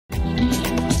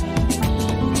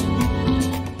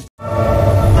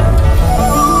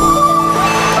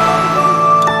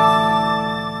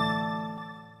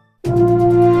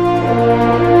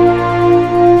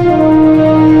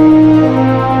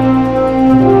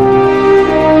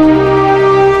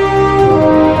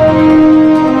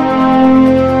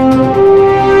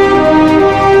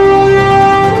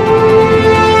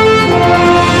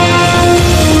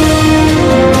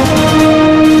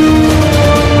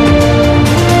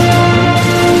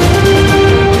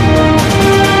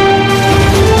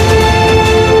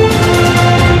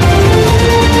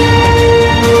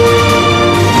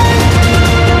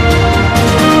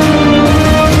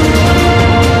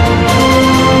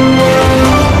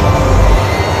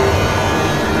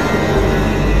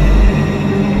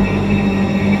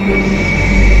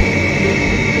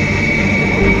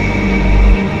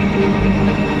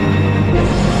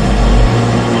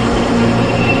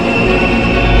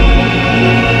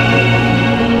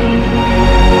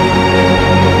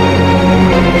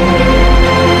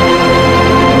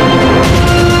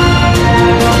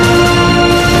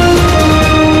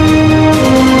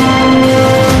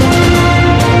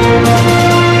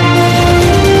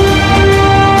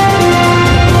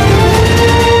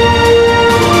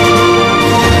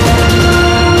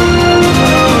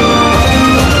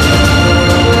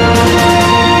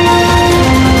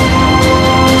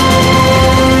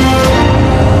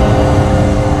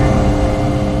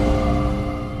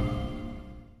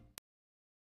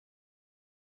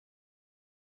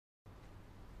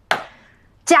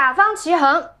甲方齐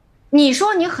衡，你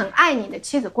说你很爱你的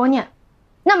妻子郭念，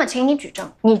那么请你举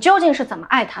证，你究竟是怎么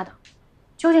爱她的？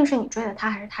究竟是你追的她，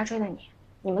还是她追的你？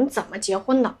你们怎么结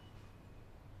婚的？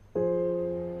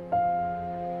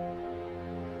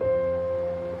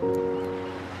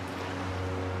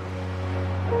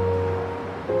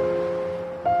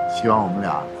希望我们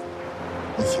俩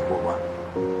一起过关。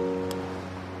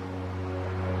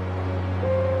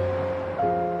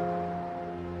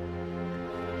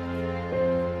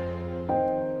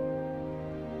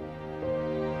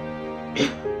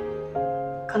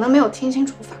可能没有听清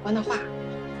楚法官的话。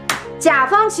甲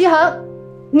方齐衡，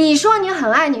你说你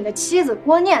很爱你的妻子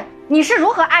郭念，你是如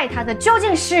何爱她的？究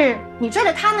竟是你追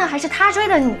的她呢，还是她追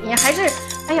的你？还是……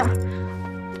哎呀，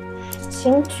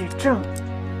请举证。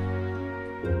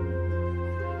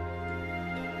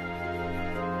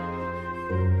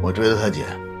我追的他姐，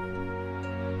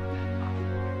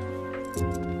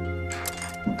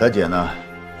他姐呢，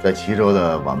在齐州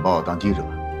的晚报当记者。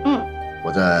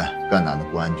我在赣南的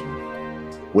公安局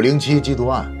507缉毒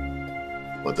案，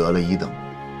我得了1等。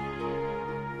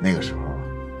那个时候，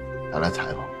他来采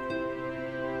访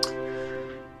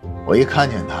我一看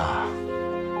见他，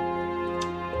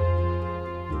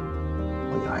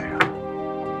我就爱上了，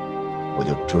我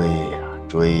就追呀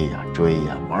追呀追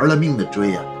呀，玩了命的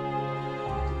追呀。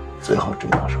最后追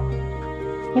到手。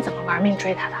你怎么玩命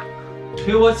追他的？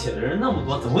追我姐的人那么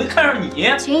多，怎么会看上你？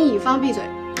请乙方闭嘴！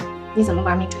你怎么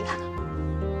玩命追他的？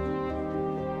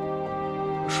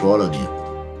我说了你也不懂。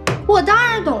我当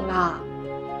然懂了。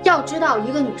要知道，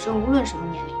一个女生无论什么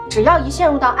年龄，只要一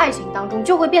陷入到爱情当中，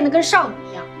就会变得跟少女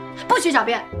一样。不许狡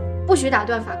辩，不许打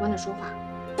断法官的说话，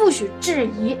不许质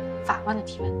疑法官的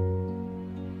提问。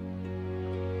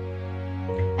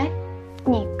哎，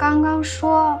你刚刚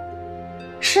说。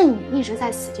是你一直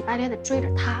在死乞白赖地追着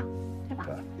他，对吧？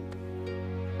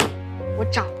我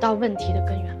找到问题的根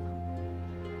源了。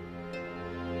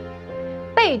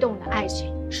被动的爱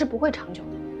情是不会长久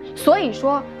的，所以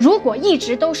说，如果一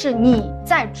直都是你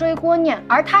在追郭念，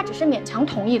而他只是勉强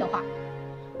同意的话，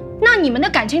那你们的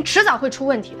感情迟早会出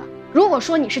问题的。如果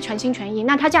说你是全心全意，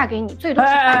那她嫁给你最多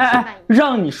是半信半疑。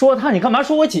让你说她，你干嘛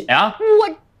说我姐呀？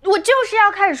我就是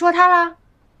要开始说她啦。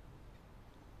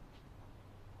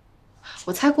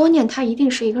我猜郭念她一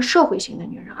定是一个社会型的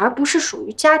女人，而不是属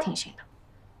于家庭型的。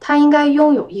她应该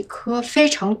拥有一颗非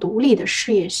常独立的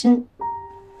事业心。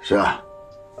是啊，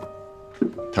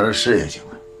她是事业型的。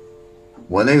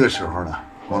我那个时候呢，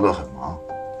工作很忙，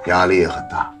压力也很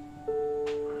大。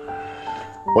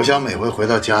我想每回回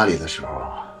到家里的时候，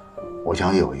我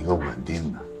想有一个稳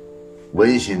定的、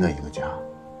温馨的一个家。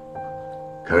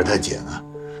可是她姐呢，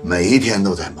每一天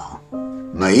都在忙，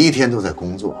每一天都在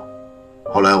工作。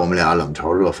后来我们俩冷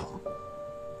嘲热讽，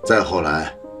再后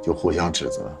来就互相指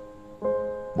责。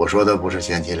我说的不是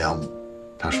贤妻良母，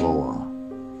他说我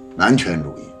男权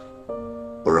主义，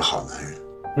不是好男人。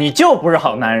你就不是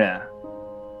好男人。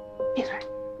闭嘴。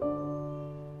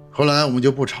后来我们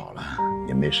就不吵了，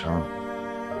也没声了，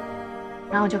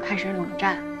然后就开始冷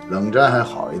战。冷战还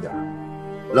好一点，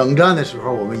冷战的时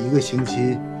候我们1个星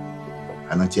期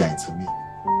还能见1次面，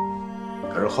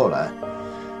可是后来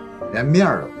连面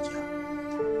都不见。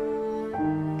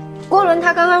郭伦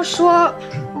他刚刚说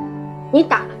你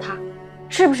打了他，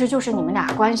是不是就是你们俩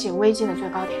关系危机的最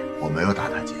高点？我没有打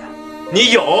他姐。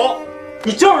你有，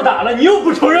你就是打了，你又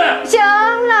不承认。行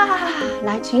了，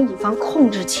来，请乙方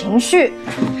控制情绪，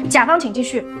甲方请继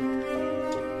续。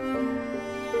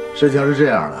事情是这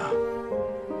样的，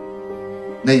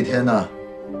那一天呢，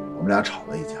我们俩吵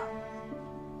了一架，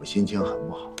我心情很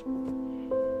不好。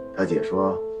他姐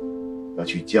说要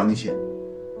去江县，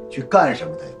去干什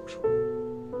么他也不说。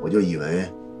我就以为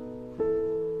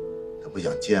他不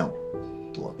想见我，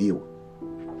躲避我，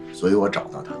所以我找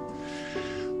到他。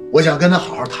我想跟他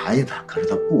好好谈一谈，可是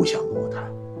他不想跟我谈，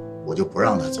我就不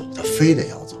让他走，他非得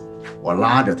要走，我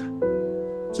拉着他，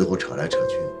最后扯来扯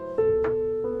去，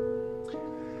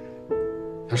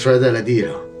他摔在了地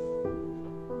上，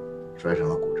摔成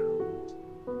了骨折。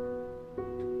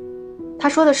他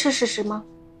说的是事实吗？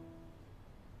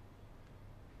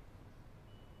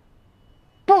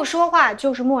不说话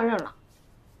就是默认了。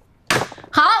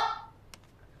好，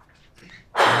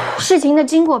事情的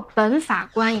经过本法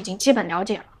官已经基本了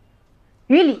解了，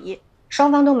于理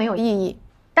双方都没有异议，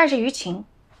但是于情，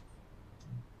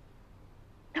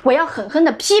我要狠狠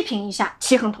地批评一下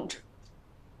齐衡同志。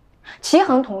齐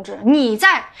衡同志，你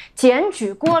在检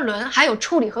举郭伦还有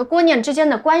处理和郭念之间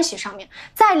的关系上面，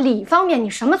在理方面你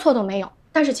什么错都没有，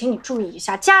但是请你注意一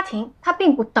下，家庭它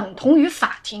并不等同于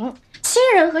法庭，亲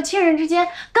人和亲人之间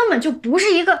根本就不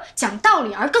是一个讲道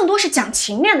理，而更多是讲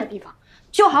情面的地方。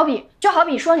就好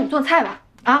比说你做菜吧，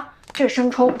啊，这是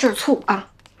生抽，这是醋啊。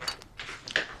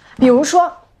比如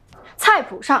说，菜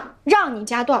谱上让你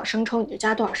加多少生抽你就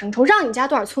加多少生抽，让你加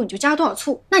多少醋你就加多少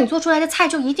醋，那你做出来的菜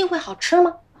就一定会好吃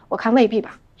吗？我看未必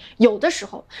吧。有的时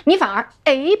候你反而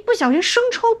不小心生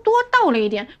抽多倒了一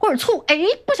点，或者醋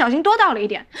不小心多倒了一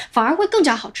点，反而会更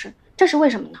加好吃。这是为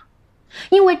什么呢？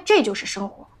因为这就是生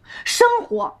活。生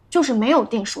活就是没有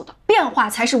定数的，变化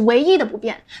才是唯一的不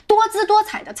变，多姿多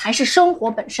彩的才是生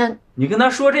活本身。你跟他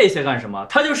说这些干什么？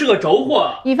他就是个轴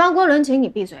货。乙方郭伦，请你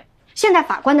闭嘴。现在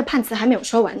法官的判词还没有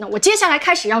说完呢，我接下来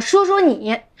开始要说说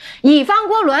你。乙方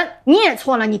郭伦，你也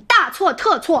错了，你大错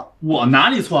特错。我哪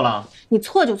里错了？你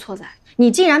错就错在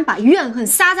你竟然把怨恨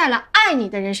撒在了爱你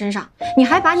的人身上，你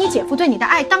还把你姐夫对你的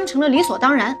爱当成了理所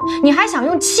当然，你还想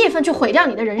用气愤去毁掉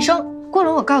你的人生。郭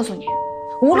伦，我告诉你，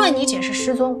无论你姐是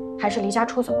失踪还是离家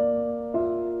出走，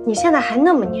你现在还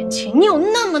那么年轻，你有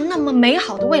那么美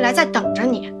好的未来在等着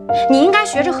你。你应该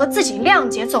学着和自己谅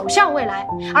解，走向未来，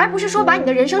而不是说把你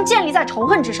的人生建立在仇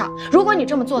恨之上。如果你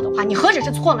这么做的话，你何止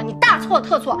是错了，你大错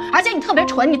特错，而且你特别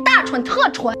蠢，你大蠢特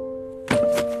蠢。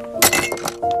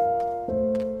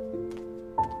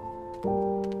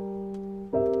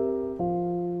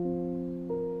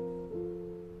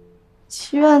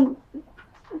祈愿，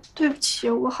对不起，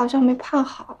我好像没判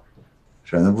好。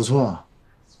审得不错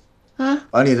啊！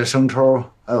把你的生抽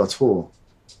还有醋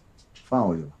放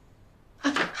回去吧。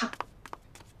啊，好。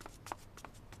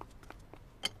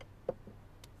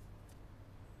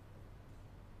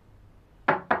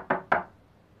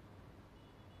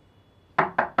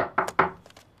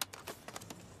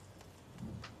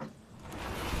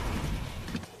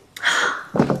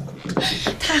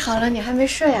太好了，你还没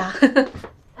睡啊？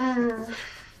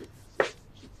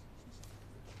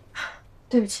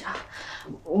对不起啊，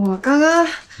我刚刚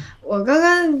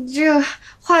这个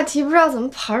话题不知道怎么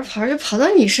跑着跑着就跑到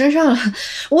你身上了。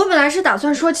我本来是打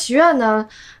算说祈愿的，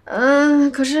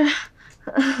可是，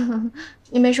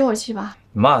你没生我气吧？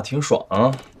你骂的挺爽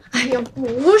啊。哎呀，不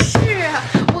是，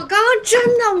我刚刚真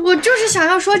的，我就是想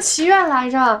要说祈愿来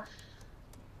着。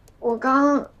我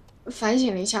刚反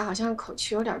省了一下，好像口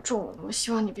气有点重，我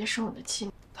希望你别生我的气。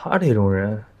他这种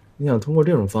人，你想通过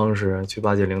这种方式去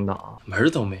巴结领导，门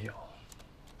都没有。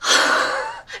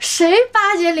谁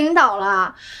巴结领导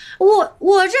了？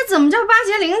我这怎么叫巴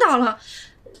结领导了？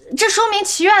这说明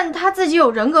祈愿他自己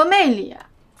有人格魅力。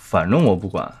反正我不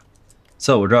管，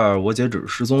在我这儿，我姐只是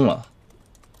失踪了。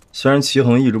虽然齐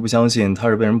衡一直不相信她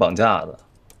是被人绑架的，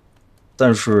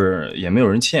但是也没有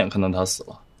人亲眼看到她死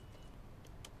了。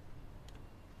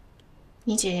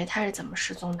你姐姐她是怎么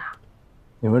失踪的？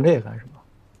你问这个干什么？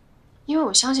因为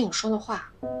我相信你说的话。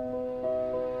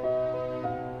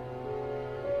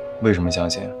为什么相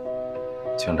信？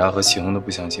警察和齐衡都不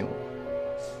相信我。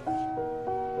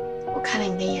我看了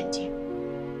你的眼睛。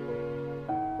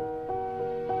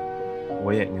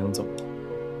我眼睛怎么了？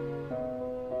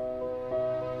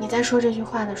你在说这句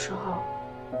话的时候，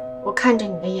我看着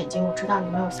你的眼睛，我知道你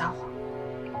没有撒谎。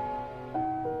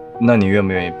那你愿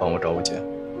不愿意帮我找我姐？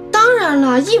当然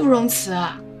了，义不容辞。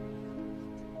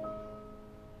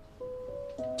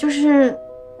就是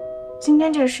今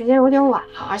天这个时间有点晚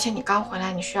了，而且你刚回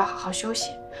来，你需要好好休息。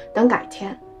等改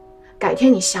天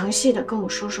你详细的跟我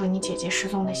说说你姐姐失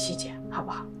踪的细节，好不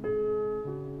好？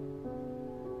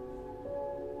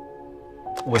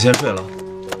我先睡了。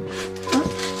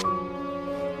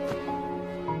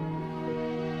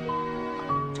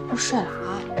这不睡了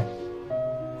啊？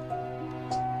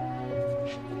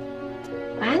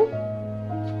晚安。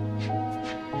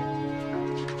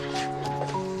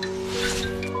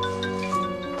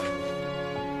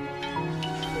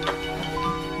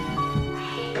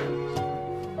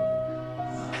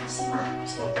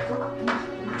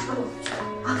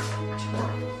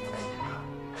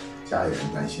家里人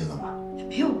担心了吧？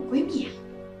没有，我闺蜜。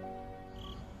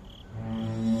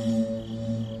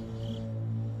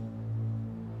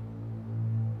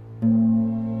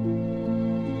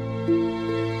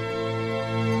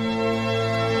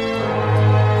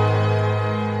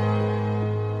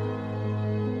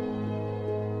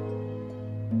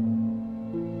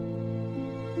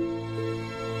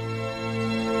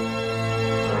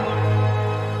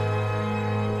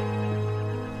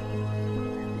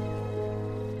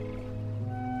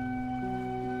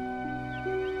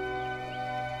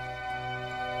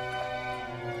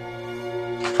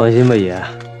放心吧，爷，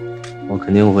我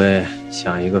肯定会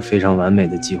想一个非常完美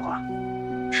的计划，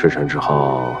事成之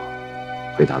后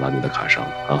会打到你的卡上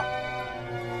的啊。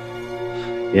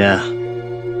爷，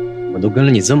我都跟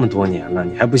了你这么多年了，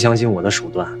你还不相信我的手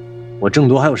段？我郑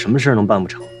多还有什么事能办不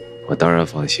成？我当然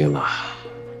放心了，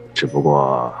只不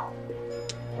过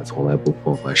我从来不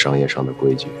破坏商业上的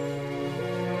规矩。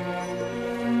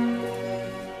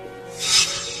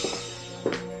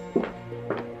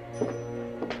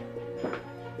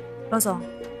罗总，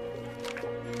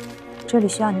这里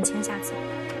需要您签下字。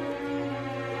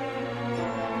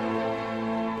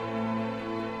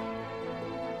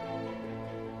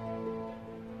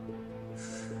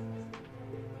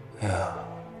哎呀，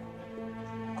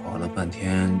搞了半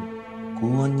天，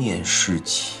郭念是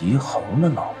齐衡的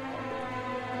老婆。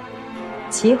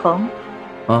齐衡？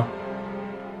啊，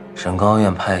省高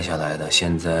院派下来的，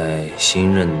现在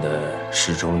新任的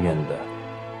市中院的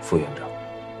副院长。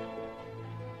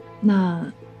那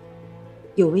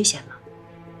有危险吗？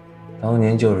当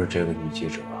年就是这个女记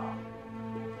者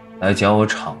来搅我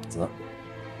场子，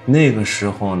那个时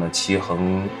候呢，齐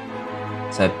衡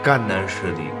在赣南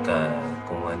市里干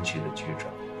公安局的局长。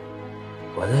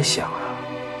我在想啊，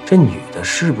这女的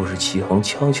是不是齐衡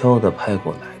悄悄地派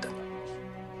过来的呢？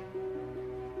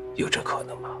有这可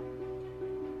能吗？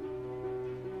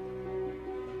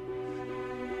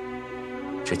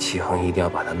这齐衡一定要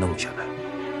把她弄下来，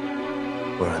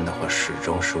不然的话，始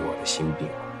终是我的心病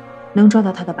啊。能抓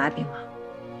到他的把柄吗？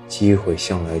机会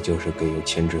向来就是给有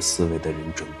前置思维的人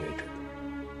准备着的，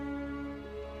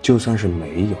就算是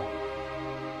没有，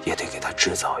也得给他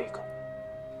制造一个。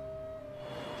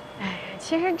哎，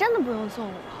其实真的不用送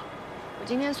我。我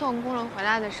今天送郭伦回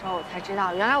来的时候，我才知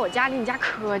道，原来我家离你家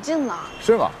可近了。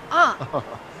是吗？啊，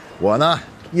我呢，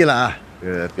一来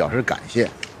表示感谢，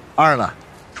二呢，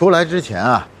出来之前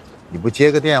啊，你不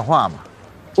接个电话吗？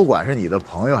不管是你的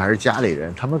朋友还是家里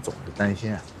人，他们总是担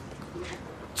心啊。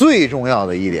最重要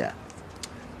的一点，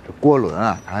这郭伦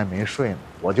啊，他还没睡呢，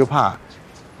我就怕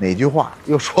哪句话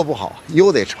又说不好，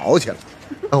又得吵起来，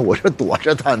我这躲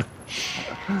着他呢。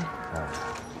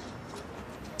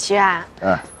齐然，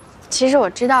其实我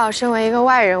知道，身为一个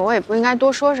外人，我也不应该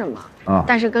多说什么。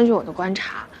但是根据我的观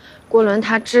察，郭伦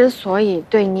他之所以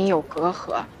对你有隔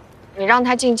阂，你让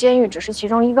他进监狱只是其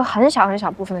中一个很小很小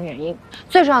部分的原因，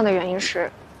最重要的原因是，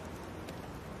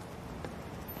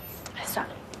算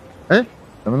了。哎，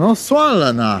怎么能算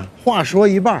了呢？话说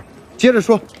一半，接着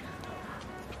说。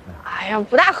哎呀，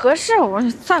不大合适，我说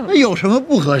算了。那有什么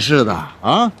不合适的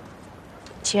啊？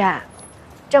齐然，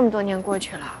这么多年过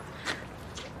去了，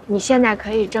你现在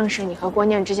可以正视你和郭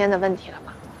念之间的问题了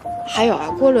吗？还有啊，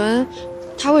郭伦，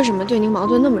他为什么对您矛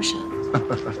盾那么深？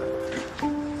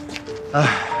哎，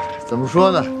怎么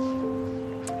说呢？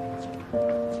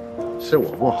是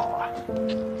我不好啊。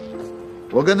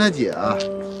我跟他姐啊，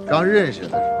刚认识的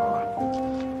时候啊，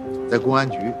在公安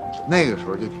局，那个时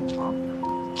候就挺忙。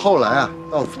后来啊，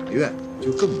到法院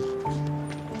就更忙，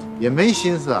也没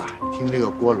心思啊听这个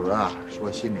郭伦啊说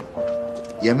心里话，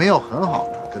也没有很好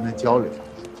的跟他交流。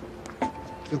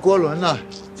这郭伦呢，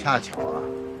恰巧啊，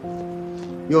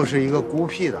又是一个孤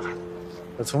僻的孩子，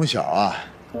他从小啊，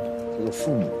这个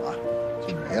父母啊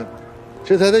就没了，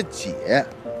是他的姐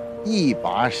一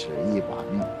把屎一把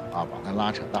尿啊，把他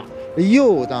拉扯大，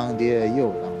又当爹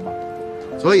又当妈，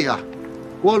所以啊，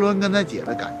郭伦跟他姐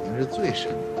的感情是最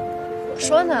深的。我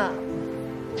说呢，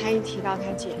他一提到他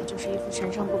姐，就是一副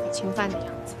神圣不可侵犯的样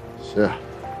子。是啊，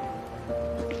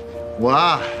我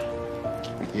啊，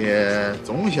也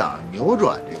总想扭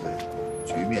转这个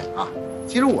局面啊。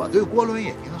其实我对郭伦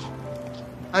也挺好，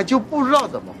哎，就不知道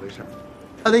怎么回事，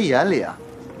他的眼里啊，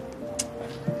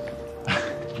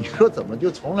你说怎么就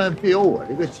从来没有我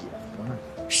这个姐夫呢？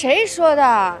谁说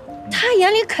的？他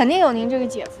眼里肯定有您这个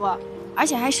姐夫，而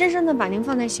且还深深的把您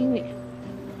放在心里。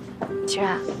齐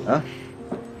然，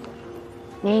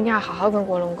您一定要好好跟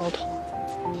郭伦沟通，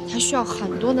他需要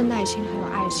很多的耐心还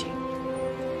有爱心。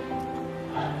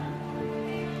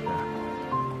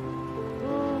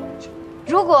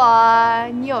如果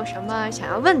你有什么想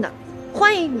要问的，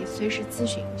欢迎你随时咨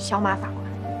询小马法官。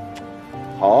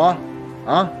好啊，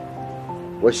啊，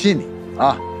我信你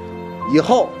啊！以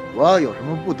后我要有什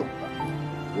么不懂的，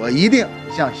我一定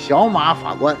向小马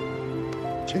法官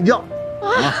请教。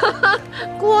啊，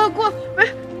郭不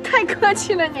是，太客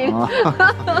气了您。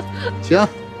行，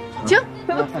行，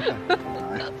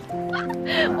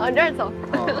往这儿走。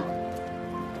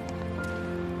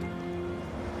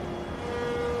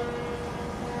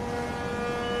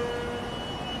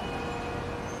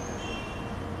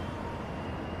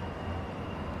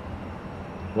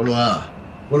郭伦啊，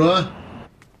郭伦，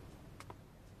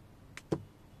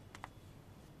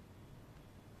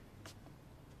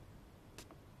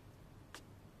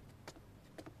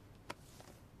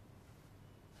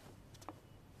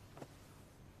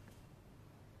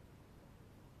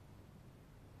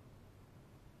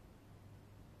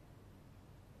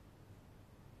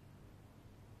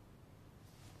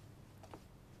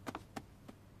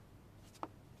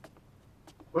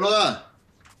郭伦，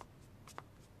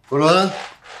郭伦。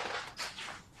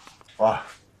哇，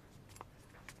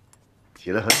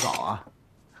起得很早啊！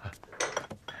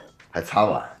还擦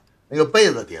碗，那个被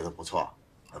子叠得不错，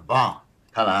很棒。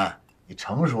看来你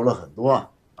成熟了很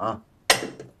多啊。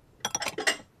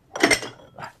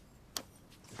来，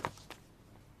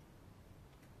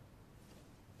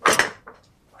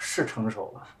我是成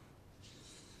熟了，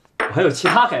我还有其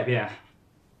他改变。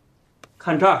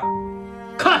看这儿，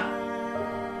看，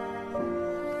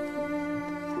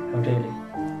还有这里，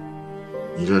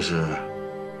你这是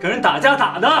跟人打架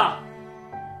打的，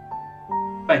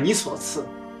拜你所赐。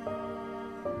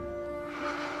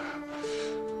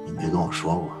你没跟我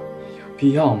说过，有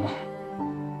必要吗？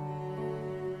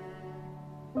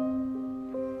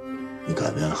你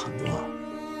改变了很多。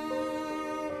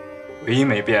唯一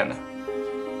没变的，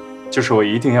就是我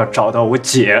一定要找到我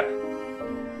姐。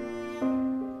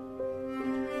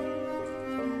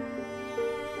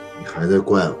你还在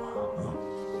怪我啊？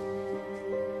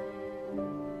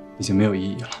已经没有意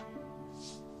义了。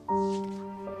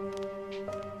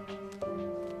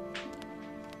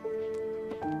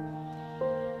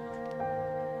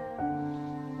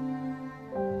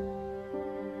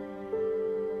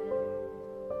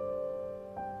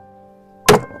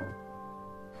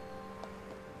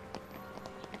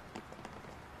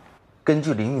根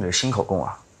据林宇的亲口供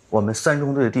啊，我们3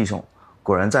中队的弟兄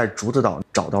果然在竹子岛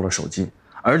找到了手机，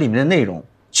而里面的内容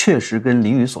确实跟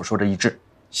林宇所说的一致。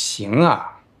行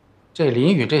啊，这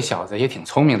林宇这小子也挺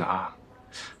聪明的啊，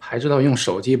还知道用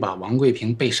手机把王贵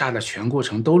平被杀的全过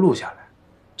程都录下来，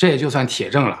这也就算铁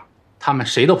证了，他们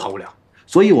谁都跑不了。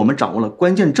所以我们掌握了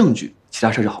关键证据，其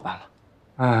他事就好办了。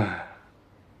哎，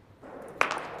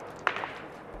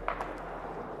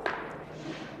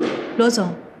罗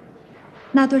总，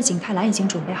那对景泰蓝已经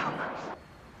准备好了。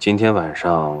今天晚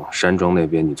上山庄那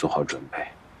边你做好准备，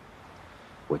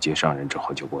我接上人之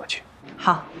后就过去。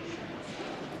好。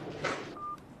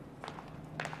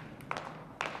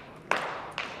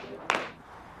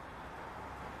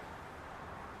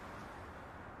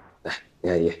来，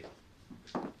林阿姨，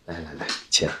来，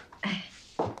请。哎，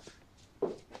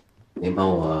您帮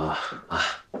我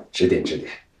指点指点。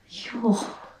哟，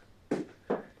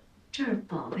这儿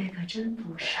宝贝可真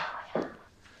不少呀。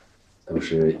都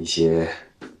是一些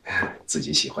自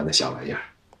己喜欢的小玩意儿。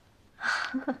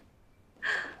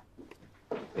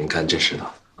您看这石头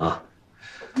啊，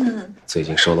最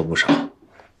近收了不少。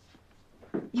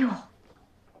哟，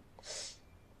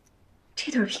这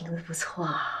对瓶子不错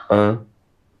啊。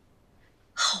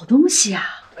好东西啊。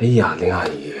哎呀，林阿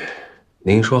姨，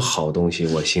您说好东西，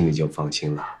我心里就放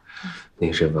心了。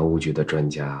您是文物局的专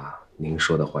家，您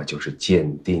说的话就是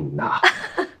鉴定呐。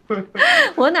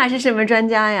我哪是什么专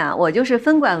家呀，我就是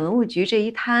分管文物局这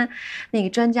一摊，那个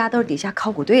专家都是底下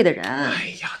考古队的人。哎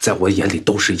呀，在我眼里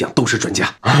都是一样，都是专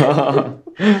家。哎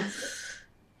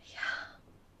呀，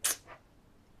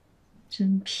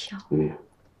真漂亮。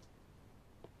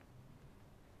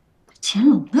乾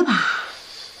隆的吧？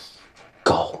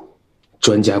高，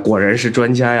专家果然是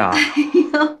专家呀。哎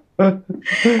呀，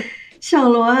小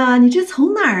罗啊，你这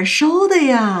从哪儿收的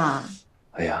呀？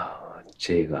哎呀，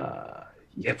这个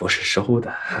也不是收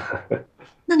的。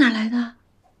那哪来的？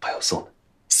朋友送的。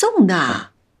送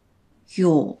的？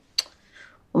哟，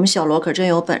我们小罗可真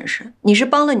有本事。你是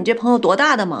帮了你这朋友多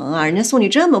大的忙啊？人家送你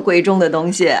这么贵重的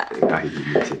东西。阿姨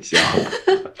您见笑。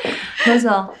罗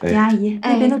总，林阿姨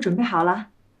那边都准备好了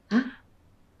啊。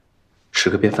吃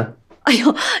个便饭。哎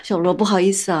呦，小罗不好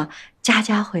意思啊，佳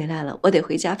佳回来了，我得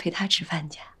回家陪她吃饭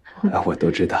去。我都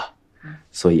知道，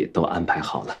所以都安排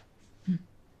好了。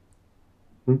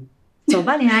走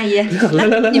吧，林阿姨。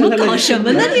来，你们搞什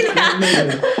么呢？你俩？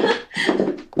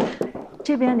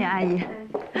这边，林阿姨。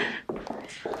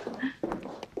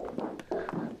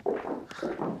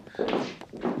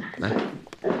来，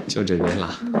就这边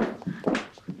了。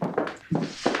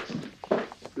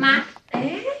妈，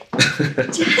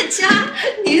佳佳，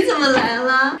你怎么来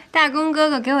了？大公哥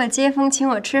哥给我接风请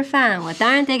我吃饭，我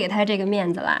当然得给他这个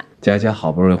面子啦。佳佳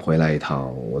好不容易回来一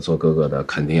趟，我做哥哥的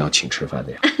肯定要请吃饭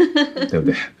的呀，对不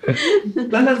对？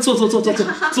来，坐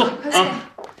啊，坐。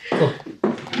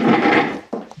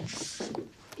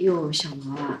哟，小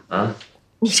罗啊，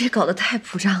你这搞得太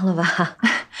铺张了吧？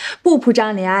不铺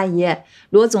张，林阿姨，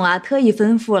罗总啊特意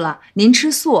吩咐了，您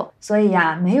吃素，所以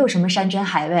呀没有什么山珍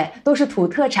海味，都是土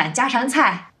特产家常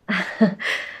菜。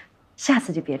下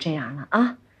次就别这样了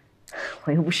啊！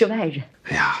我又不是外人。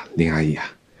哎呀，林阿姨啊，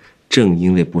正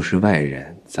因为不是外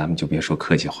人，咱们就别说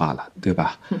客气话了，对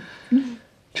吧？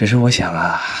只是我想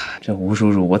啊，这吴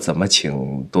叔叔我怎么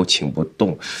请都请不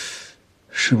动，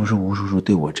是不是吴叔叔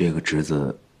对我这个侄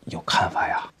子有看法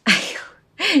呀？哎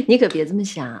呦，你可别这么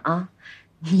想啊！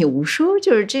你吴叔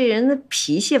就是这人的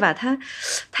脾气吧，他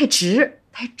太直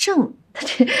太正，他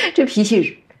这脾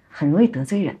气很容易得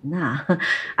罪人呐。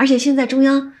而且现在中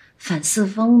央反四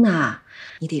风呢，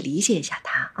你得理解一下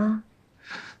他啊。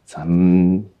咱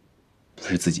们不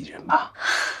是自己人吧？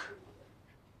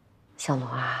小罗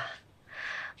啊，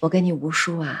我跟你吴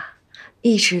叔啊，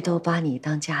一直都把你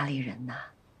当家里人呐。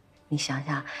你想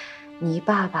想，你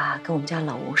爸爸跟我们家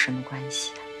老吴什么关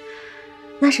系啊？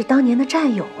那是当年的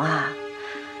战友啊。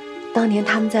当年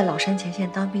他们在老山前线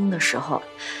当兵的时候，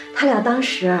他俩当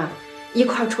时一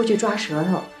块出去抓舌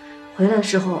头，回来的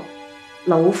时候，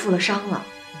老吴负了伤了，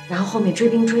然后后面追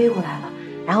兵追过来了，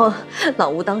然后老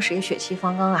吴当时也血气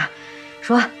方刚啊，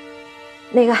说，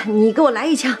那个你给我来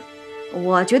一枪，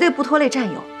我绝对不拖累战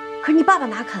友。可是你爸爸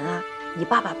哪肯啊？你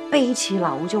爸爸背起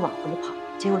老吴就往回跑，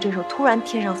结果这时候突然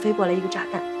天上飞过来一个炸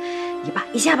弹，你爸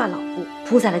一下把老吴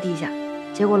扑在了地下，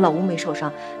结果老吴没受伤，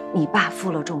你爸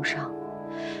负了重伤。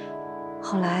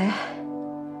后来，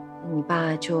你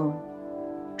爸就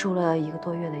住了1个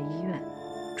多月的医院，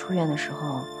出院的时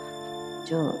候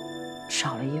就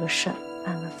少了1个肾，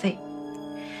半个肺。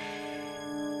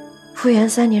复原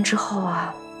3年之后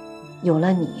啊，有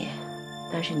了你，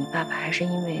但是你爸爸还是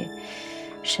因为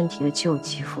身体的旧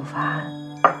疾复发，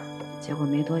结果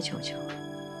没多久就……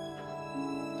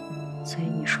所以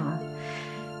你说，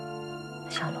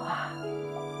小罗啊，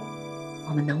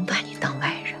我们能把你当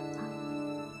外人吗？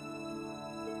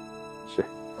是。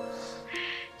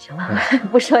行了，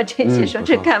不说这些，说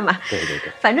这干嘛？对，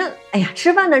反正哎呀，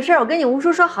吃饭的事儿我跟你吴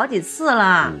叔说好几次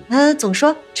了，总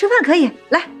说吃饭可以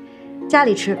来家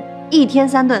里吃，1天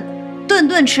3顿，顿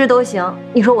顿吃都行。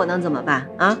你说我能怎么办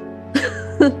啊？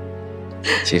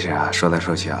其实啊，说来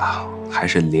说去啊，还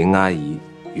是林阿姨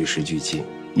与时俱进，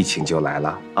一请就来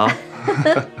了啊。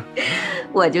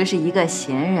我就是一个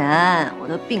闲人，我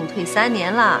都病退3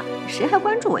年了，谁还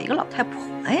关注我一个老太婆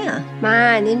呀？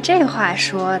妈，您这话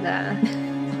说的。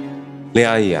林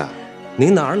阿姨啊，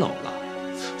您哪儿老了？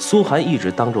苏涵一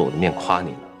直当着我的面夸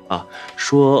您呢啊，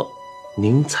说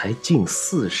您才近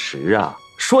40啊，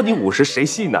说你50谁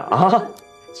信呢啊？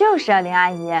就是啊，林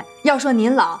阿姨，要说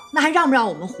您老，那还让不让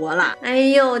我们活了？哎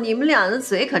呦，你们俩的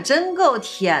嘴可真够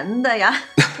甜的呀！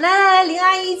来，林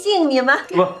阿姨敬你们。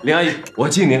不，林阿姨，我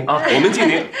敬您啊，我们敬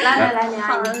您。来，林阿姨，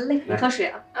好嘞，你喝水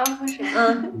啊。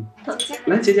喝水。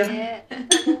来，姐姐。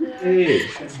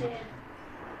谢谢。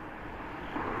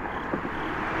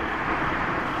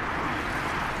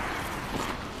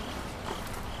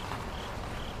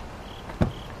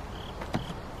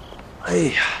哎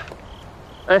呀，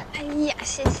哎呀，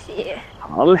谢谢。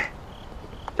好嘞。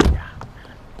哎呀，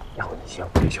要不你先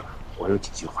回去吧，我有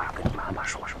几句话要跟你妈妈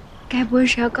说说。该不会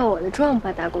是要告我的状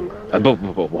吧，大公哥？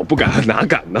不，我不敢，哪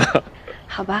敢呢？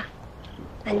好吧，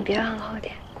那你别往后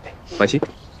点。放心，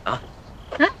啊，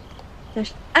就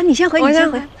是啊，你先回，你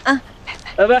先回啊，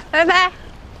拜拜。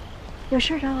有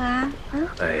事找我啊？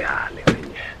哎呀，林阿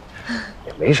姨，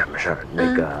也没什么事儿，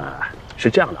那个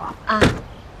是这样的啊。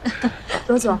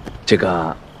罗总，这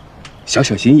个小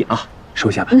心意啊，收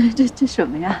下吧。这什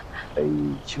么呀？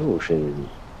就是那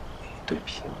对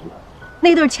瓶子，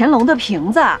那对乾隆的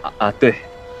瓶子啊，对。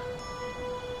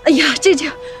哎呀，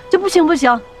这不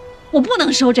行，我不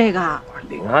能收这个。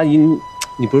林阿姨，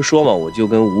你不是说吗？我就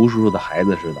跟吴叔叔的孩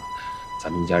子似的，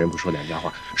咱们一家人不说两家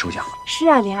话，收下吧。是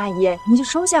啊，林阿姨，你就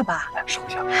收下吧。收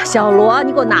下。小罗，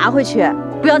你给我拿回去，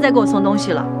不要再给我送东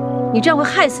西了，你这样会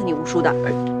害死你吴叔的。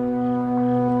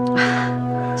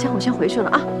我先回去了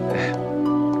啊。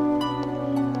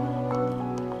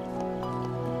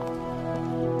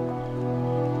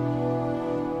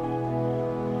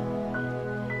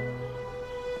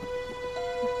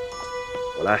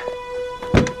我来。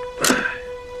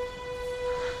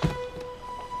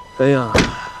哎呀，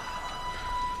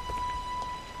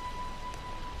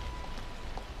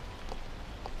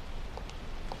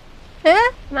哎，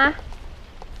妈，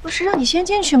不是让你先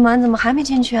进去吗？你怎么还没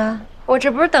进去啊？我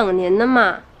这不是等您呢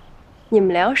吗？你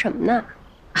们聊什么呢？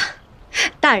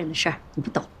大人的事儿你不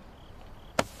懂。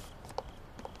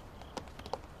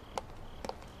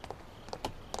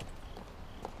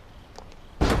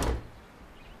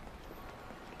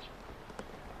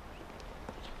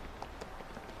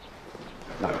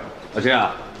老秦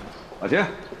啊，老秦，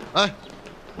哎，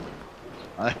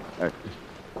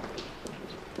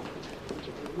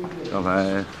刚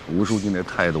才吴书记那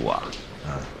态度啊，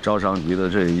招商局的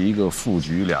这1个副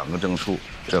局2个正处，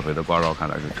这回的挂招看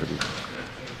来是吃定了。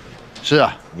是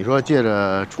啊，你说借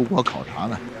着出国考察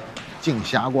呢，净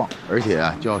瞎逛，而且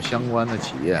啊，叫相关的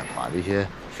企业把这些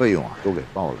费用啊都给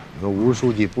报了。你说吴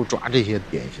书记不抓这些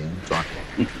典型抓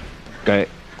谁？该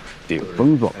顶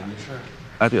风作案。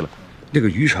哎，对了，这个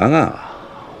渔船案啊，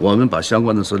我们把相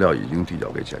关的资料已经递交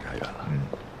给检察院了。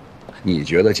你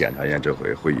觉得检察院这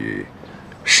回会以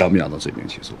什么样的罪名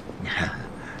起诉？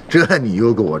这你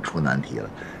又给我出难题了。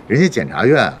人家检察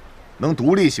院能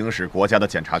独立行使国家的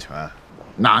检察权，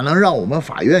哪能让我们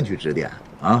法院去指点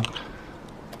啊？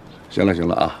行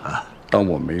了啊，当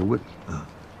我没问。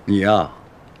你呀，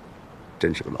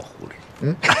真是个老狐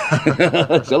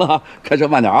狸。行了啊，开车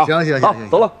慢点啊。行，好，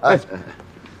走了。哎。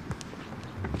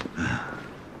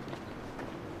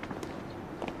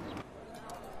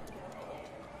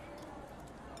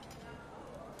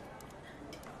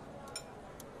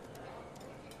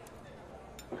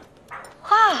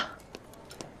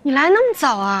你来那么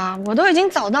早啊？我都已经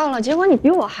早到了，结果你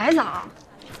比我还早。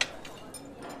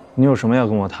你有什么要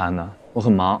跟我谈的？我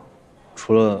很忙，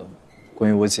除了关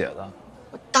于我姐的。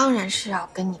我当然是要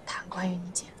跟你谈关于你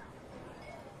姐的。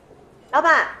老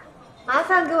板，麻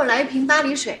烦给我来一瓶巴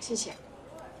黎水，谢谢。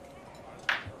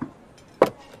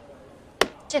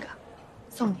这个，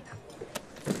送你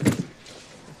的。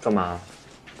干嘛？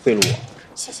贿赂我？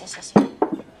谢谢。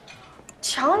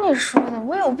瞧你说的，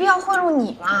我有必要贿赂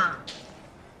你吗？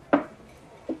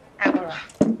哎，郭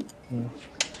伦，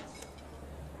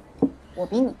我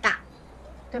比你大，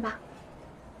对吧？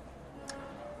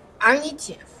而你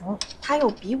姐夫他又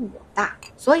比我大，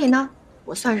所以呢，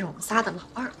我算是我们仨的老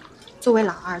二。作为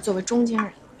老二，作为中间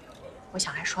人，我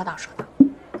想来说道。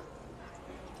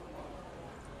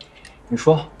你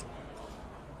说。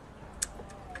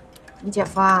你姐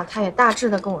夫啊，他也大致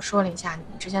的跟我说了一下你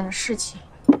们之间的事情。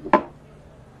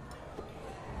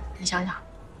你想想，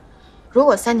如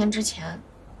果3年之前，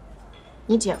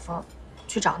你姐夫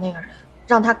去找那个人，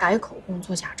让他改口供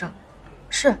做假证，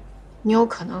是，你有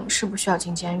可能是不需要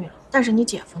进监狱了。但是你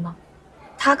姐夫呢，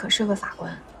他可是个法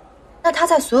官，那他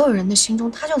在所有人的心中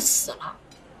他就死了。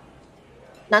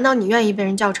难道你愿意被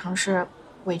人叫成是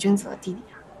伪君子的弟弟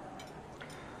啊？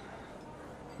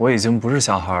我已经不是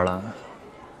小孩了，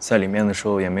在里面的时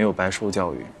候也没有白受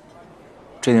教育。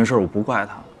这件事我不怪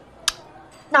他。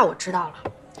那我知道了，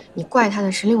你怪他的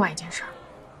是另外一件事。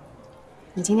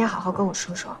你今天好好跟我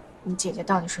说说，你姐姐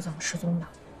到底是怎么失踪的？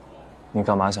你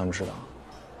干嘛想知道？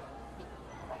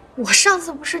我上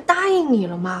次不是答应你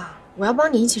了吗？我要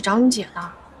帮你一起找你姐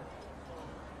的。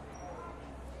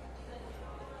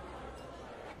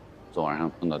昨晚上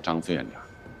碰到张副院长，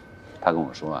他跟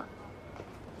我说啊，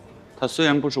他虽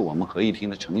然不是我们合议庭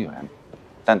的成员，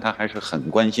但他还是很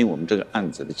关心我们这个案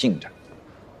子的进展。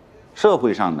社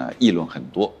会上呢议论很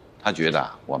多，他觉得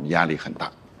我们压力很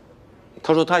大。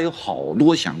他说他有好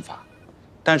多想法，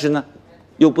但是呢，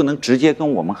又不能直接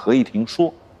跟我们合议庭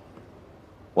说。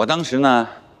我当时呢，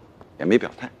也没表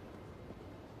态。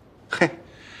嘿，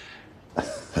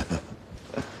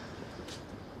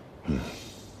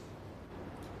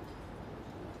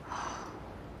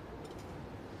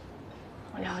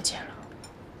我了解了。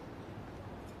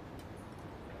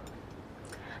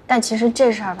但其实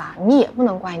这事儿吧，你也不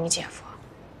能怪你姐夫。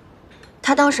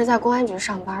他当时在公安局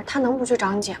上班，他能不去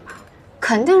找你姐吗？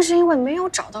肯定是因为没有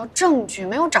找到证据，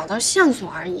没有找到线索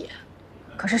而已。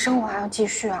可是生活还要继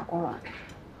续啊，郭伦，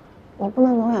你不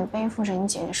能永远背负着你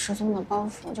姐姐失踪的包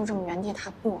袱，就这么原地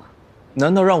踏步啊！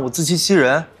难道让我自欺欺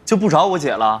人，就不找我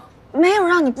姐了？没有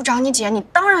让你不找你姐，你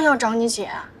当然要找你姐。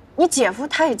你姐夫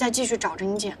他也在继续找着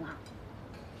你姐呢。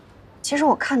其实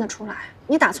我看得出来，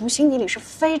你打从心底里是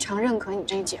非常认可你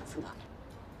这个姐夫的。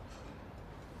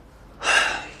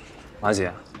马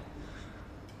姐，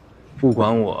不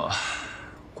管我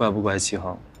怪不怪齐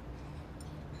衡，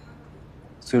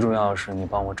最重要的是你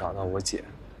帮我找到我姐。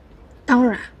当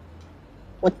然，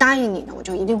我答应你的，我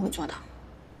就一定会做到。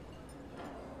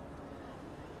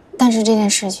但是这件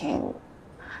事情，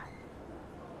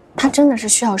它真的是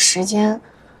需要时间，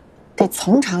得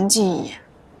从长计议。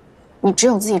你只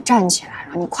有自己站起来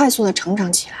了，你快速的成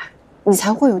长起来，你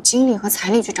才会有精力和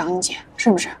财力去找你姐，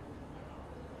是不是？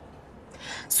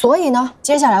所以呢，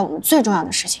接下来我们最重要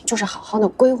的事情就是好好的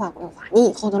规划规划你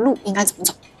以后的路应该怎么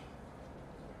走。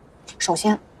首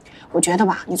先，我觉得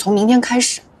吧，你从明天开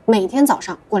始，每天早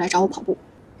上过来找我跑步。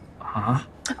啊？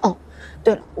哦，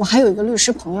对了，我还有一个律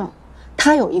师朋友，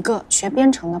他有一个学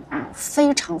编程的朋友，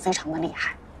非常非常的厉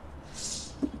害。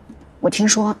我听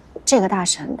说这个大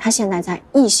神他现在在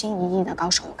一心一意的搞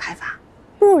手游开发，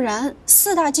不然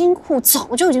4大金库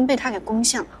早就已经被他给攻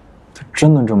陷了。他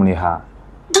真的这么厉害？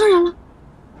当然了，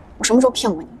我什么时候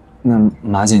骗过你？那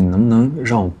马姐，你能不能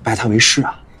让我拜他为师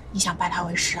啊？你想拜他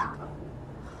为师啊？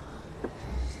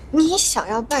你想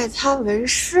要拜他为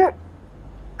师，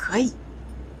可以，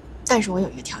但是我有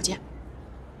一个条件。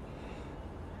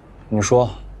你说。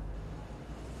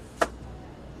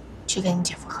去跟你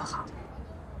姐夫和好。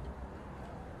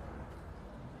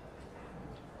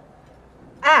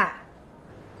哎，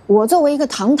我作为一个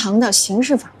堂堂的刑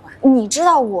事法官，你知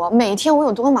道我每天我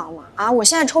有多忙吗？啊，我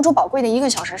现在抽出宝贵的1个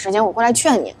小时时间，我过来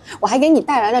劝你，我还给你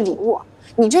带来了礼物。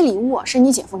你这礼物是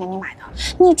你姐夫给你买的，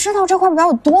你知道这块表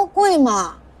有多贵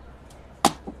吗？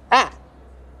哎，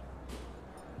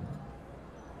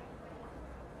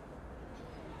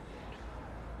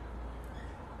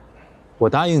我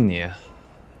答应你，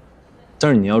但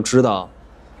是你要知道，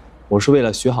我是为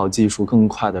了学好技术，更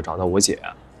快的找到我姐。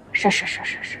是，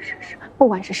不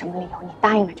管是什么理由，你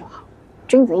答应了就好。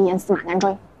君子一言，驷马难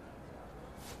追。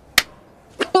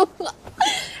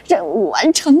任务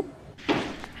完成。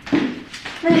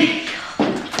哎呦，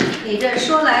你这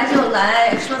说来就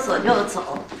来，说走就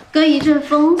走，跟一阵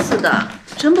风似的，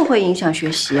真不会影响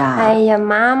学习啊！哎呀，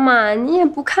妈妈，你也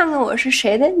不看看我是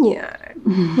谁的女儿？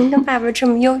您的爸爸这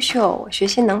么优秀，我学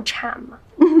习能差吗？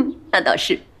那倒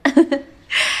是。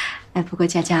哎，不过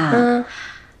佳佳，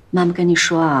妈妈跟你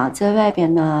说啊，在外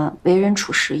边呢，为人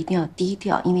处事一定要低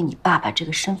调，因为你爸爸这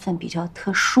个身份比较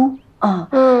特殊啊。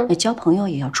交朋友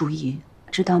也要注意，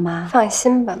知道吗？放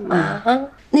心吧，妈。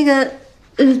那个，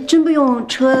真不用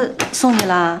车送你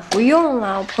啦？不用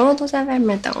了，我朋友都在外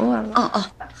面等我了。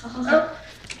好，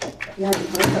不要你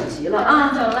朋友等急了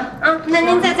啊！走了啊，那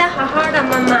您在家好好的，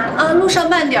妈妈啊，路上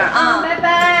慢点啊！拜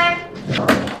拜。走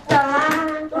啦，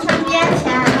路上注意安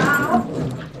全啊！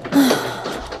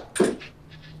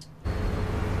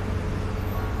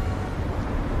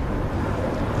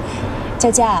佳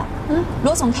佳，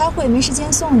罗总开会没时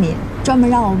间送你，专门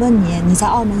让我问你，你在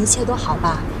澳门一切都好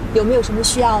吧？有没有什么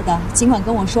需要的，尽管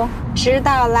跟我说。知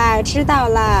道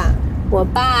啦。我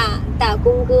爸、大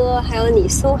公哥还有你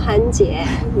苏涵姐，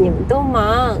你们都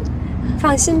忙，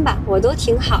放心吧，我都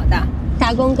挺好的。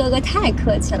大公哥哥太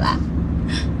客气了。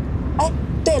哎，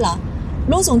对了，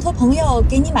罗总托朋友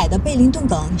给你买的贝林顿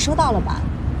梗，你收到了吧？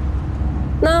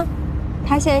那，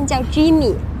他现在叫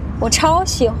Jimmy， 我超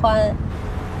喜欢，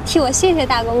替我谢谢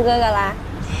大公哥哥啦。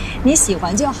你喜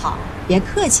欢就好，别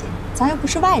客气，咱又不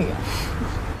是外人。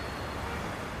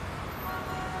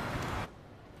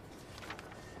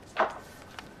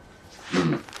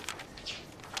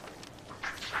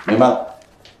明白了。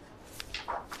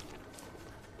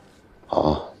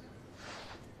好。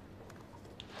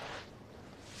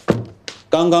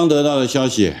刚刚得到的消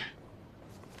息，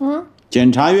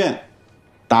检察院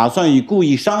打算以故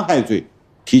意伤害罪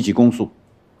提起公诉。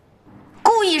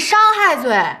故意伤害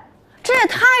罪，这也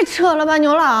太扯了吧，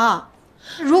牛老！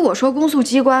如果说公诉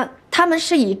机关他们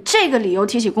是以这个理由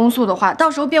提起公诉的话，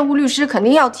到时候辩护律师肯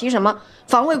定要提什么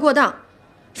防卫过当。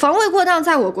防卫过当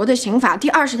在我国的刑法第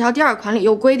20条第2款里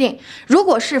又规定，如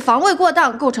果是防卫过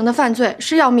当构成的犯罪，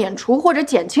是要免除或者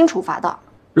减轻处罚的。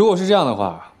如果是这样的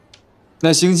话，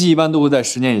那刑期一般都会在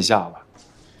10年以下吧。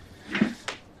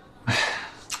哎，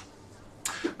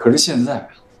可是现在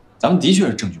咱们的确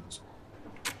是证据不足。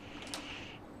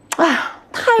哎呀，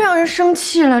太让人生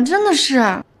气了，真的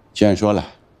是。既然说了，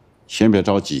先别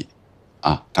着急，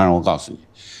啊！当然我告诉你，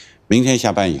明天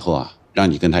下班以后啊，让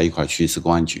你跟他一块去一次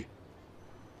公安局。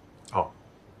好。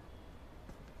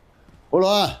博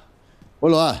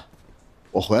伦，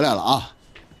我回来了啊！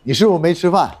你是不是没吃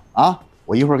饭啊？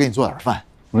我一会儿给你做点饭。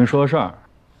我跟你说个事儿，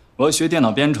我要学电脑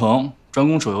编程，专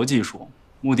攻手游技术，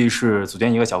目的是组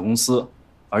建一个小公司，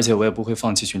而且我也不会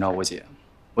放弃寻找我姐。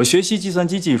我学习计算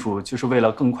机技术就是为了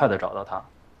更快的找到她。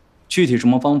具体什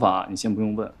么方法你先不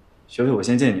用问，学费我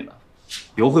先借你的，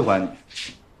以后会还你。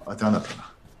等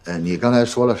等，你刚才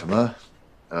说了什么？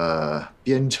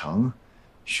编程、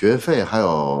学费，还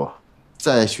有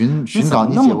在寻找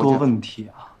你姐。那么多问题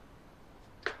啊！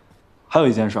还有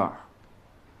一件事儿，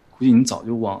估计你早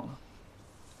就忘了。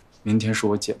明天是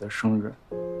我姐的生日，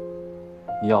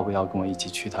你要不要跟我一起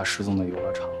去她失踪的游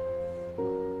乐场？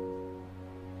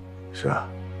是啊，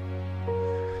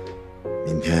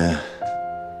明天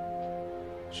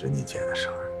是你姐的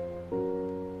生日。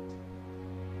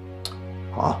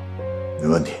好，没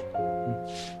问题。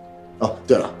哦，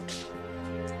对了，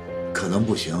可能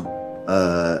不行。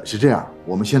是这样，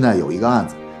我们现在有一个案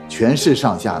子，全市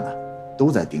上下呢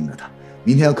都在盯着他。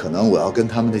明天可能我要跟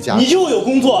他们的家长。你又有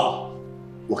工作？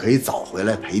我可以早回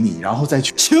来陪你，然后再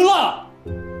去。行了，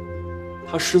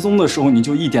他失踪的时候你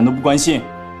就一点都不关心，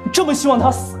你这么希望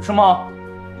他死是吗？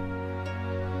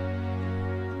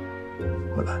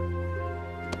回来，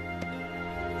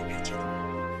你别激动，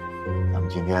咱们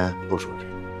今天不说这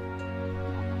个。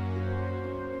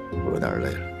我有点累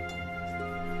了，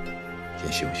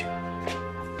先休息。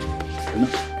人呢？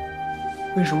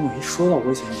为什么我一说到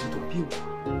我姐你就躲避我？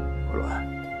博伦，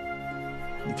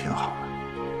你听好了，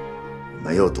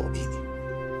没有躲避你。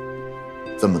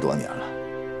这么多年了，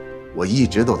我一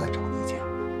直都在找你姐。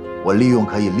我利用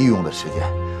可以利用的时间，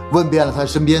问遍了他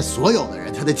身边所有的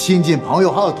人，他的亲戚朋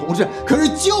友还有同事，可是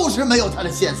就是没有他的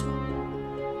线索。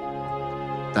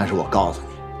但是我告诉你，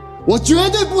我绝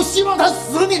对不希望他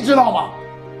死，你知道吗？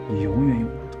你永远有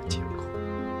我的借口。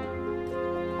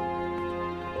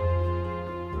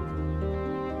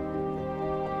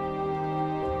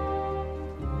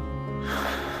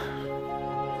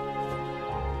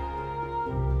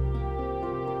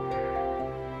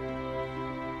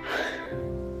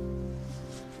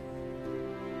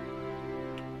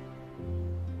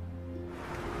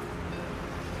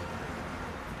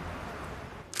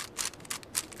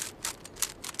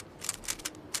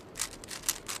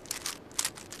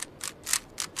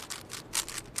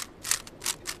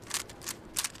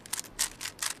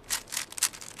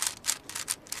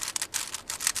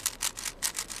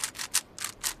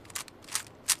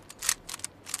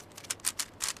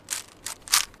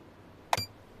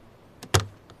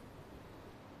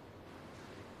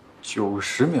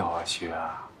90秒啊，轩，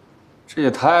这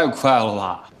也太快了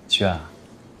吧！轩，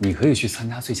你可以去参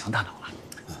加最强大脑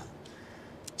了。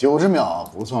90秒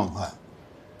不算快，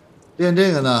练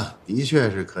这个呢，的确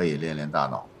是可以练大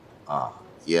脑，啊，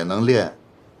也能练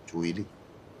注意力。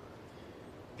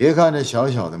别看这小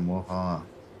小的魔方啊，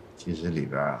其实里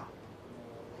边啊，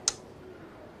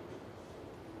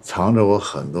藏着我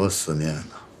很多思念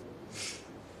呢。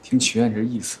听曲院这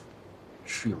意思，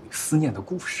是有一思念的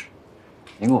故事。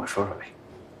您跟我说说呗。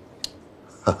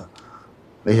哈哈，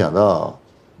没想到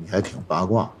你还挺八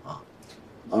卦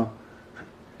啊！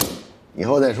以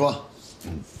后再说。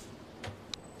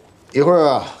一会儿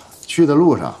啊，去的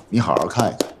路上你好好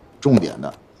看一看，重点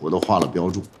的我都画了标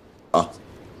注啊。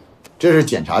这是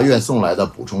检察院送来的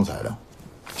补充材料，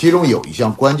其中有一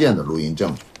项关键的录音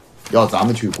证据，要咱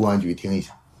们去公安局听一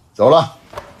下。走了。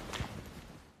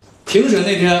庭审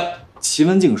那天，齐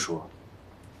文静说，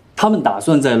他们打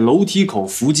算在楼梯口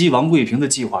伏击王贵平的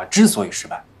计划之所以失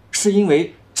败，是因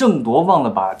为郑铎忘了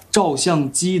把照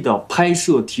相机的拍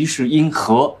摄提示音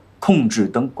和控制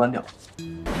灯关掉。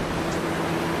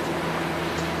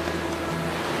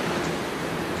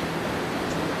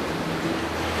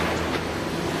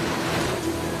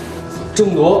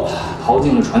郑铎逃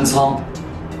进了船舱，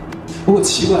不过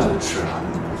奇怪的是，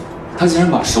他竟然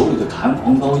把手里的弹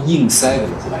簧刀硬塞给了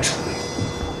胡白手里。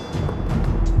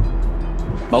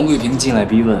王贵平进来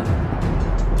逼问，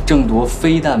郑铎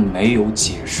非但没有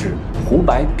解释胡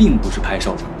白并不是拍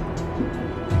摄者，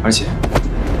而且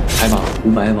还把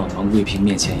胡白往王贵平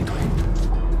面前一推。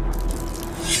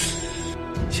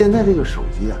现在这个手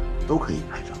机啊都可以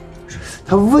拍照，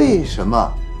他为什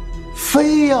么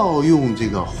非要用这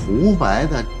个胡白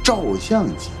的照相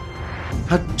机？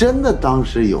他真的当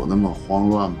时有那么慌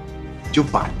乱吗？就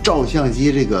把照相机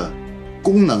这个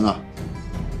功能啊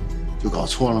就搞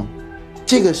错了吗？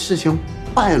这个事情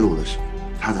败露的时候，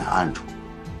他在暗处，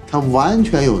他完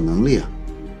全有能力啊，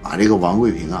把这个王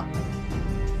贵平啊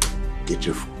给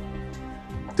制服，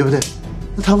对不对？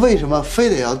那他为什么非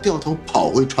得要掉头跑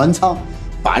回船舱，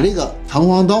把这个弹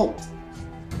簧刀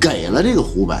给了这个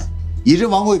胡白，以致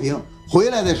王贵平回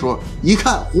来的时候一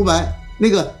看胡白那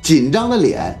个紧张的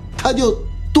脸，他就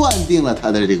断定了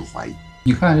他的这个怀疑。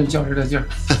你看这较真的劲儿，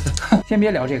先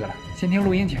别聊这个了，先听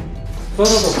录音去。走。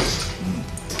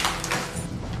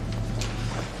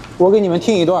我给你们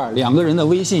听一段2个人的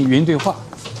微信语音对话。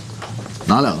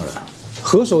哪2个人？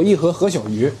何守义和何小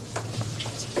鱼。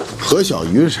何小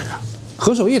鱼是谁啊？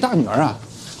何守义大女儿啊，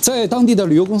在当地的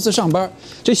旅游公司上班。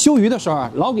这休渔的时候啊，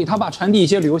老给他爸传递一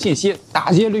些旅游信息，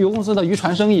打击旅游公司的渔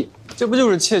船生意。这不就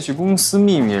是窃取公司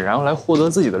秘密，然后来获得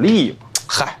自己的利益吗？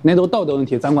嗨，那都道德问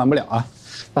题，咱管不了啊。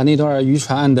把那段渔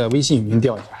船案的微信语音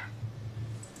调一下。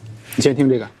你先听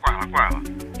这个。怪了，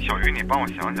小鱼，你帮我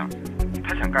想想，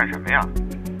他想干什么呀？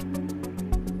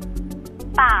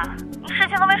爸，你事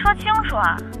情都没说清楚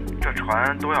啊！这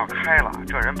船都要开了，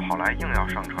这人跑来硬要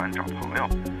上船找朋友，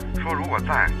说如果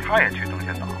在，他也去登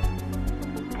仙岛；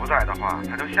不在的话，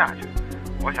他就下去。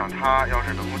我想他要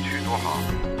是能够去多好，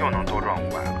又能多赚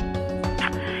500了。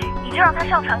你就让他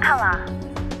上船看了？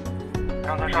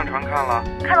让他上船看了？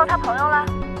看到他朋友了？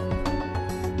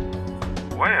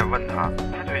我也问他，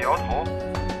他却摇头，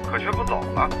可却不走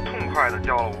了，痛快地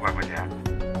交了500块钱。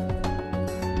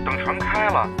等船开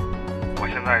了，我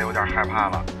现在有点害怕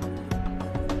了。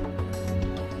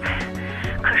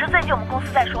可是最近我们公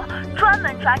司在说，专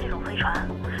门抓这种黑船，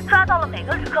抓到了每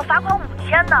个旅客罚款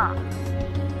5000呢。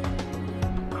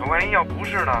可万一要不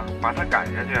是呢？把他赶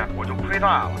下去，我就亏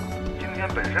大了。今天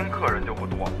本身客人就不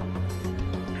多。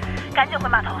赶紧回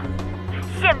码头，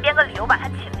现编个理由把他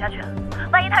请下去。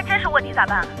万一他真是卧底咋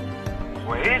办？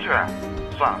回去，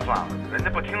算了，人家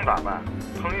不听咋办？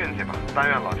碰运气吧，但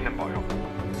愿老天保佑。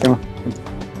行了，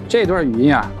这段语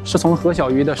音啊是从何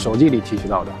小鱼的手机里提取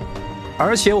到的，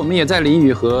而且我们也在林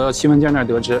宇和齐文娟那儿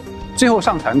得知，最后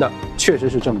上传的确实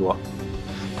是郑铎。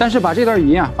但是把这段语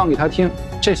音啊放给他听，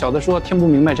这小子说听不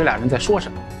明白这俩人在说什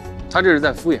么。他这是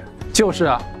在敷衍。就是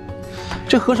啊，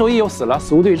这何守义又死了，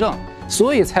死无对证，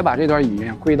所以才把这段语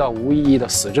音归到无意义的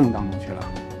死证当中去了。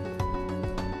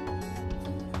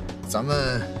咱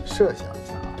们设想一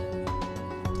下啊，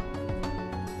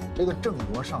这个郑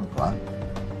铎上传，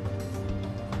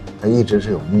他一直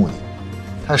是有目的的。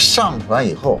他上传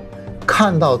以后，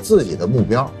看到自己的目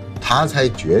标，他才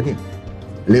决定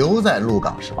留在鹿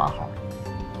港18号。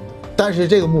但是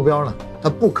这个目标呢，他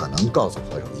不可能告诉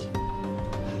何守义。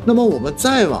那么我们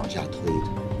再往下推，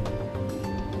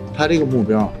他这个目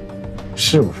标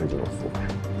是不是就是胡白？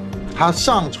他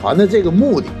上传的这个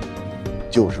目的，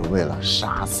就是为了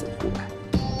杀死胡白。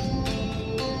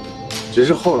只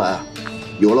是后来啊，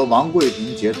有了王贵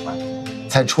平劫船，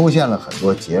才出现了很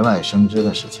多节外生枝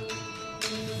的事情。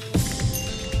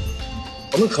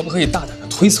我们可不可以大胆的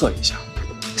推测一下，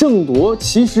郑铎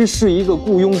其实是一个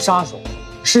雇佣杀手，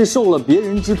是受了别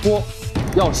人之托，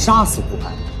要杀死胡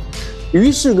白，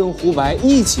于是跟胡白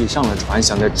一起上了船，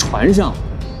想在船上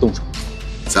动手。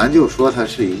咱就说他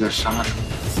是一个杀手，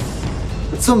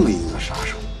这么一个杀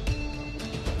手，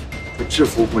他制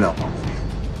服不了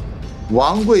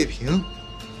王贵平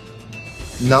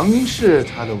能是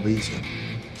他的威胁吗？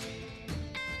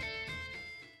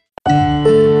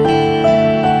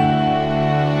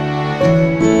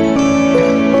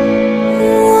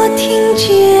我听见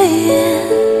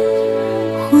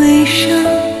回声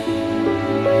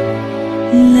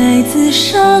来自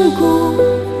山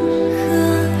谷。